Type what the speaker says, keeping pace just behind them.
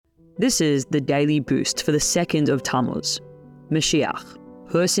This is the daily boost for the 2nd of Tammuz. Moshiach,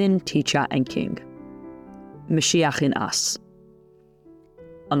 person, teacher, and king. Moshiach in us.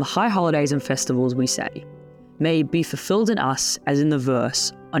 On the high holidays and festivals we say, "May it be fulfilled in us as in the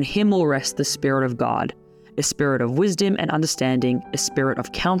verse, on him will rest the Spirit of God, a spirit of wisdom and understanding, a spirit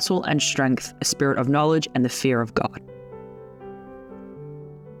of counsel and strength, a spirit of knowledge and the fear of God."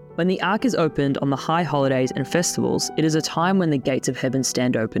 When the ark is opened on the high holidays and festivals, it is a time when the gates of heaven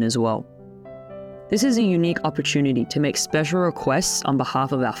stand open as well. This is a unique opportunity to make special requests on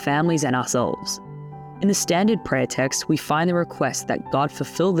behalf of our families and ourselves. In the standard prayer text, we find the request that God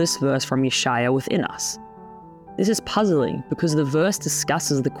fulfill this verse from Yeshaya within us. This is puzzling because the verse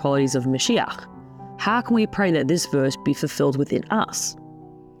discusses the qualities of Moshiach. How can we pray that this verse be fulfilled within us?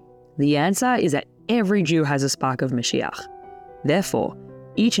 The answer is that every Jew has a spark of Moshiach. Therefore,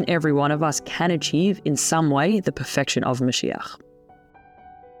 each and every one of us can achieve in some way the perfection of Moshiach.